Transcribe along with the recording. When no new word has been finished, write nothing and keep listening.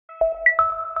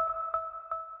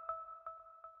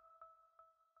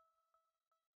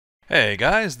Hey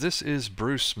guys, this is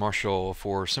Bruce Marshall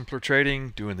for Simpler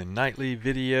Trading doing the nightly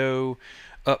video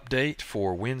update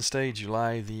for Wednesday,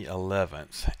 July the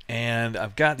 11th. And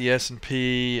I've got the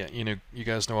S&P. You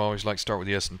guys know I always like to start with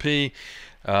the S&P.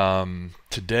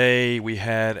 Today we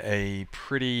had a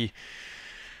pretty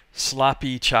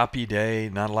sloppy, choppy day,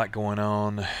 not a lot going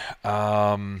on.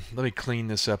 Let me clean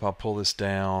this up. I'll pull this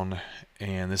down.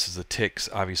 And this is the ticks.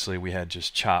 Obviously, we had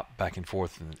just chop back and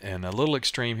forth and a little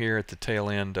extreme here at the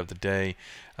tail end of the day,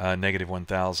 negative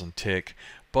 1,000 tick.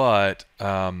 But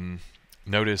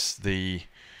notice the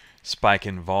spike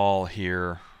in vol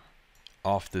here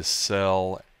off this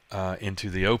sell into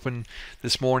the open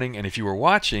this morning. And if you were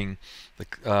watching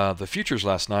the futures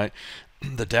last night,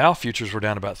 the Dow futures were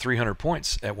down about 300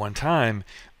 points at one time,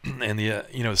 and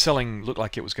the selling looked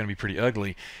like it was going to be pretty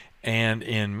ugly. And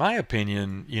in my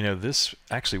opinion, this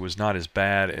actually was not as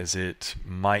bad as it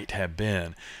might have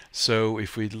been. So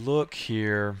if we look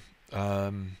here,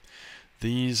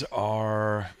 these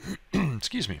are,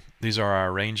 excuse me, these are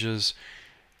our ranges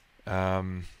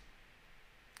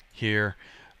here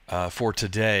for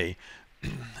today.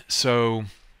 So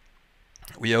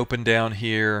we opened down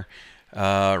here,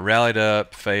 rallied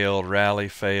up, failed, rally,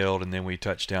 failed, and then we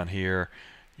touched down here,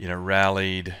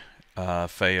 rallied,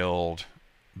 failed.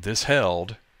 This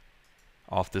held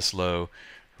off this low,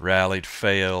 rallied,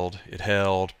 failed, it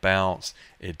held, bounced.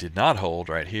 It did not hold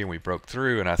right here. We broke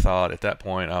through, and I thought at that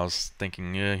point, I was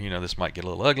thinking, yeah, this might get a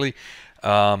little ugly.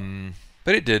 But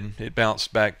it didn't. It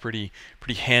bounced back pretty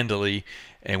handily,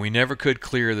 and we never could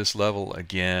clear this level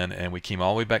again, and we came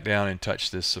all the way back down and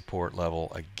touched this support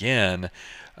level again.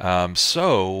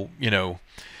 So,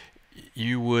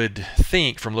 you would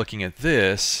think from looking at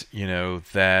this,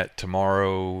 that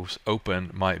tomorrow's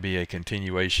open might be a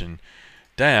continuation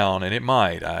down, and it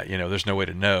might. There's no way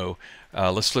to know.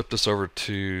 Let's flip this over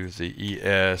to the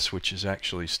ES, which is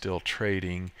actually still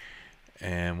trading,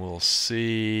 and we'll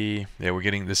see. Yeah,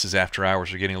 this is after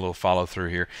hours. We're getting a little follow through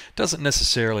here. Doesn't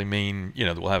necessarily mean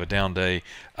that we'll have a down day.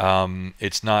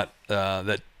 It's not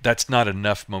that's not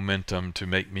enough momentum to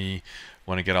make me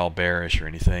want to get all bearish or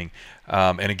anything.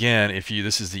 And again,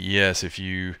 this is the ES. If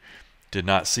you did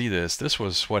not see this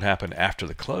was what happened after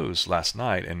the close last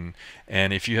night. And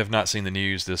if you have not seen the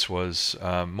news, this was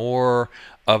more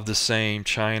of the same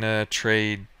China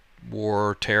trade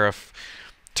war, tariff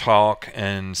talk,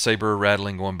 and saber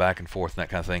rattling going back and forth and that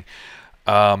kind of thing.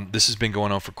 This has been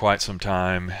going on for quite some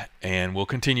time and will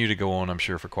continue to go on, I'm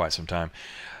sure, for quite some time.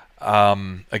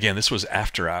 Again, this was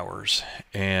after hours,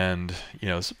 and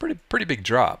it's a pretty big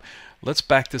drop. Let's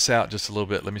back this out just a little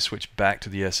bit. Let me switch back to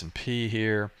the S&P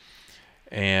here,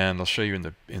 and I'll show you in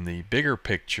the bigger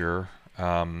picture.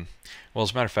 Well,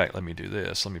 as a matter of fact, let me do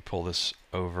this. Let me pull this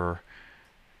over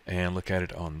and look at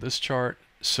it on this chart.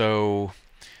 So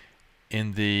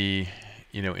in the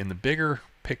in the bigger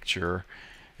picture,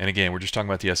 and again, we're just talking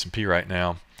about the S&P right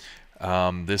now.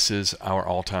 This is our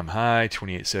all-time high,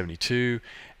 2872.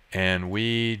 And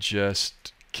we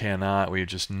just cannot, we've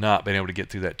just not been able to get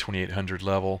through that 2800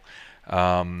 level.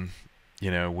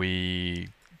 We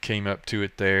came up to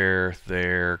it there,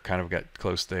 kind of got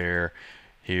close there,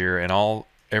 here, and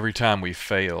every time we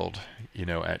failed,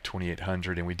 at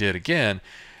 2800, and we did again.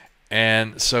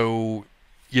 And so,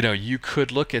 you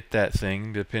could look at that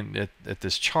thing, at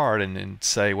this chart, and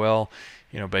say, well,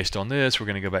 based on this, we're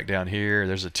going to go back down here.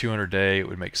 There's a 200-day. It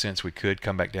would make sense we could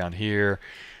come back down here.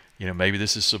 Maybe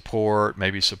this is support.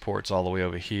 Maybe support's all the way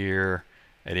over here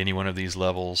at any one of these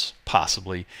levels,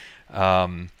 possibly.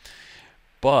 But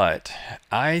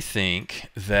I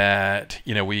think that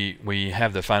we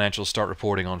have the financials start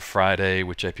reporting on Friday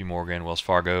with JP Morgan, Wells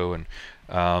Fargo, and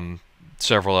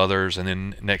several others. And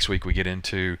then next week we get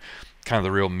into kind of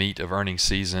the real meat of earnings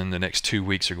season. The next 2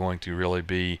 weeks are going to really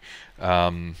be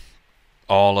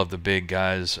all of the big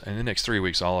guys. And the next 3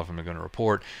 weeks, all of them are going to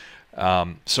report.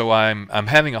 So I'm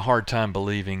having a hard time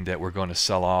believing that we're going to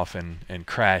sell off and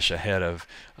crash ahead of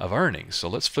earnings. So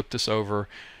let's flip this over,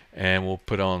 and we'll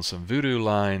put on some voodoo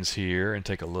lines here and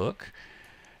take a look.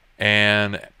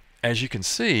 And as you can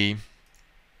see,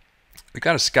 we've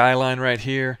got a skyline right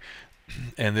here,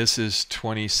 and this is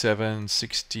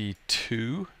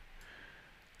 2762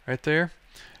 right there.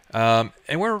 And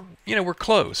we're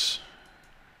close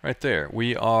right there.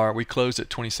 We closed at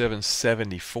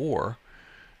 2774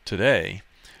 today.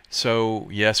 So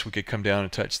yes, we could come down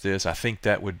and touch this. I think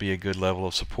that would be a good level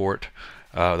of support.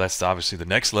 That's obviously the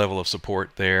next level of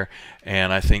support there,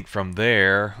 and I think from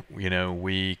there,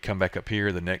 we come back up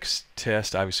here. The next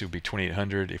test obviously would be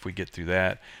 2800. If we get through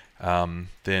that,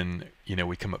 then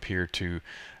we come up here to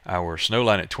our snow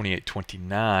line at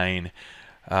 2829.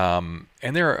 And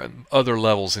there are other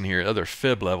levels in here, other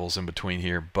fib levels in between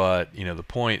here, but the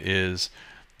point is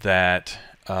that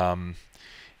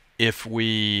if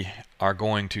we are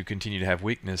going to continue to have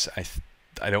weakness,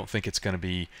 I don't think it's going to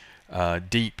be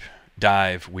deep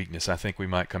dive weakness. I think we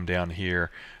might come down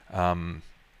here,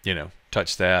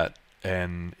 touch that,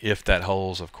 and if that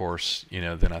holds, of course,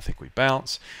 then I think we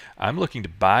bounce. I'm looking to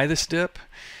buy this dip,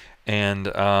 and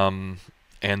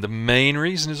the main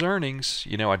reason is earnings.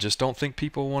 I just don't think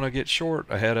people want to get short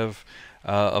ahead of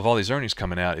all these earnings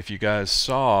coming out. If you guys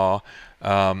saw,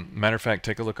 matter of fact,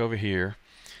 take a look over here.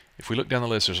 If we look down the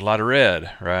list, there's a lot of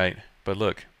red, right? But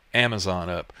look, Amazon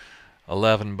up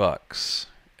 11 bucks.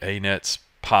 A-net's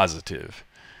positive.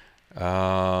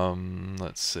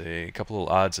 Let's see, a couple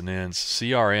little odds and ends.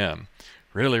 CRM,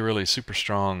 really super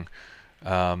strong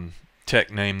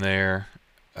tech name there.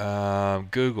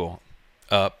 Google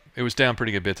up. It was down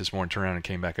pretty good bit this morning, turned around and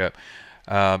came back up.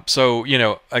 So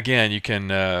again, you can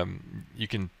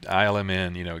ILM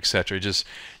in, etc. Just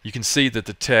you can see that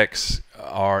the techs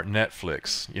are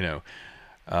Netflix,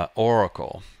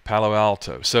 Oracle, Palo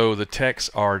Alto. So the techs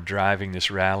are driving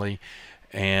this rally,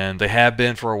 and they have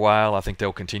been for a while. I think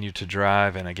they'll continue to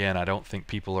drive. And again, I don't think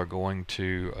people are going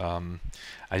to.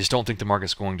 I just don't think the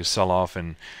market's going to sell off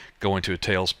and go into a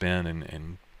tailspin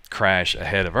and crash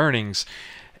ahead of earnings.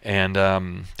 And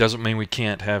doesn't mean we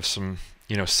can't have some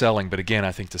selling, but again,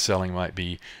 I think the selling might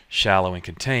be shallow and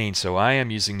contained. So I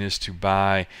am using this to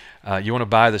buy. You want to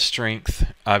buy the strength.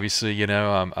 Obviously,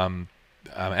 I'm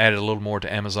added a little more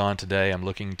to Amazon today. I'm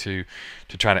looking to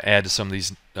try to add to some of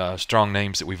these strong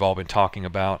names that we've all been talking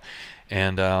about.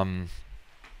 And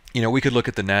we could look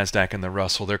at the Nasdaq and the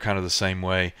Russell. They're kind of the same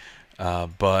way.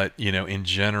 But in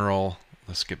general,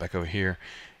 let's get back over here.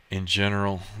 In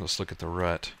general, let's look at the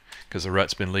rut, because the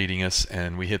rut's been leading us,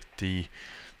 and we hit the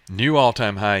new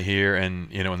all-time high here, and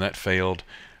and that failed,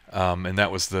 and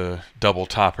that was the double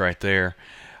top right there.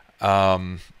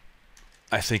 I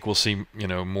think we'll see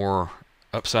more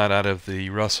upside out of the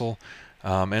Russell,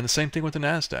 and the same thing with the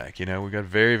Nasdaq. We've got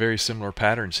very similar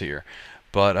patterns here,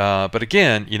 but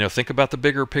again, think about the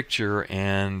bigger picture,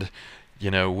 and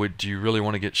would you really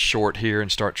want to get short here and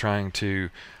start trying to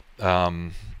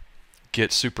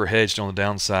get super hedged on the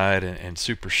downside and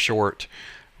super short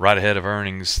right ahead of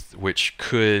earnings, which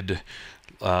could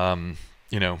pull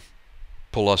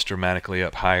us dramatically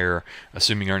up higher,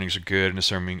 assuming earnings are good and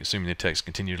assuming the techs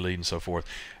continue to lead and so forth?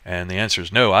 And the answer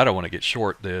is no. I don't want to get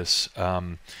short this.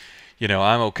 I'm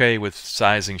okay with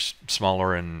sizing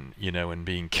smaller and and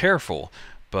being careful,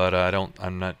 but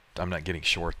I'm not getting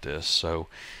short this. So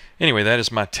anyway, that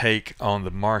is my take on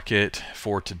the market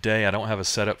for today. I don't have a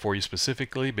setup for you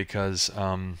specifically because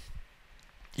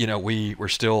we've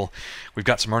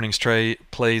got some earnings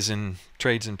trades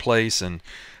in place, and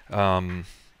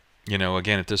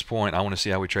again, at this point, I want to see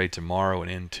how we trade tomorrow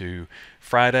and into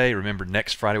Friday. Remember,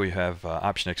 next Friday we have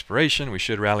option expiration. We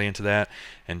should rally into that,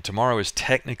 and tomorrow is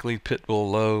technically pit bull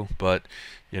low, but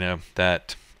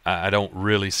that I don't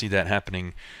really see that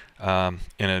happening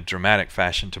in a dramatic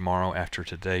fashion tomorrow after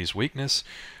today's weakness,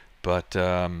 but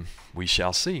we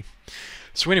shall see.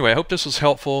 So anyway, I hope this was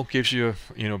helpful, gives you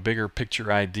a bigger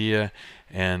picture idea,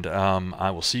 and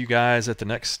I will see you guys at the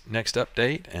next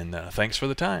update, and thanks for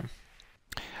the time.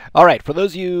 All right, for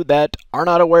those of you that are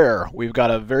not aware, we've got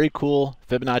a very cool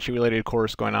Fibonacci related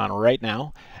course going on right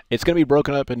now. It's going to be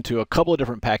broken up into a couple of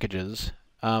different packages.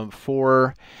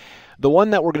 For the one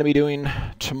that we're going to be doing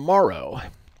tomorrow,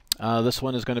 this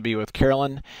one is going to be with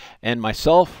Carolyn and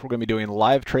myself. We're going to be doing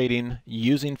live trading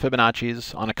using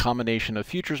Fibonacci's on a combination of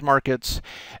futures markets,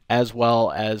 as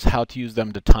well as how to use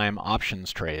them to time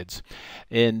options trades.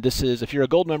 And this is, if you're a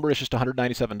gold member, it's just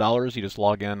 $197. You just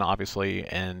log in, obviously,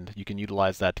 and you can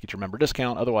utilize that to get your member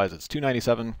discount. Otherwise, it's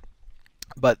 $297.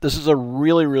 But this is a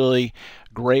really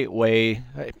great way.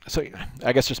 So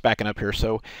I guess just backing up here.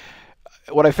 So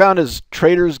what I found is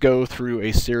traders go through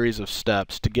a series of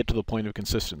steps to get to the point of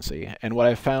consistency. And what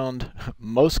I found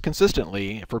most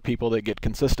consistently for people that get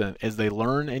consistent is they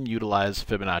learn and utilize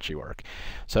Fibonacci work.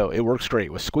 So it works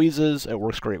great with squeezes. It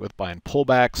works great with buying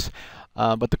pullbacks.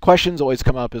 But the questions always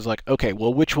come up is like, okay,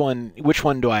 well, which one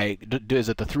do I do? Is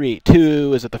it the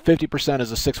 382? Is it the 50%?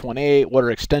 Is it 618? What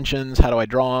are extensions? How do I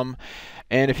draw them?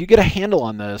 And if you get a handle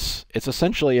on this, it's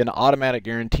essentially an automatic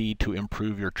guarantee to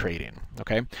improve your trading.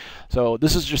 Okay, so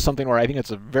this is just something where I think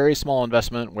it's a very small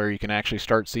investment where you can actually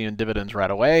start seeing dividends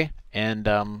right away, and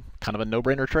kind of a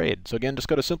no-brainer trade. So again, just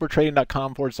go to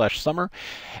simplertrading.com/summer,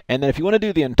 and then if you want to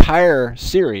do the entire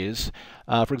series,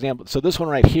 for example, so this one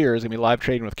right here is going to be live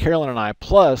trading with Carolyn and I,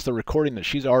 plus the recording that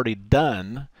she's already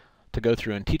done to go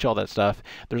through and teach all that stuff.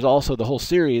 There's also the whole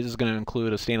series is going to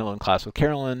include a standalone class with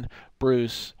Carolyn,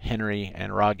 Bruce, Henry,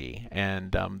 and Raghee,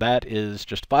 and that is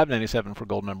just $5.97 for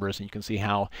gold members, and you can see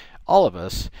how all of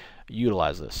us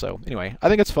utilize this. So anyway, I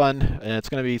think it's fun, and it's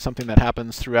going to be something that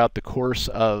happens throughout the course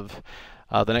of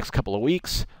the next couple of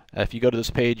weeks. If you go to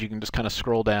this page, you can just kind of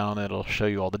scroll down, and it'll show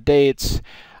you all the dates,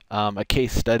 a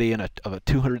case study of a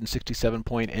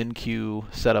 267-point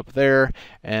NQ setup there,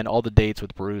 and all the dates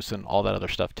with Bruce and all that other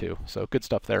stuff too. So good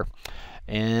stuff there.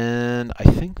 And I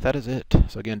think that is it.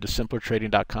 So again, just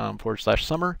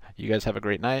simplertrading.com/summer. You guys have a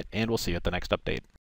great night, and we'll see you at the next update.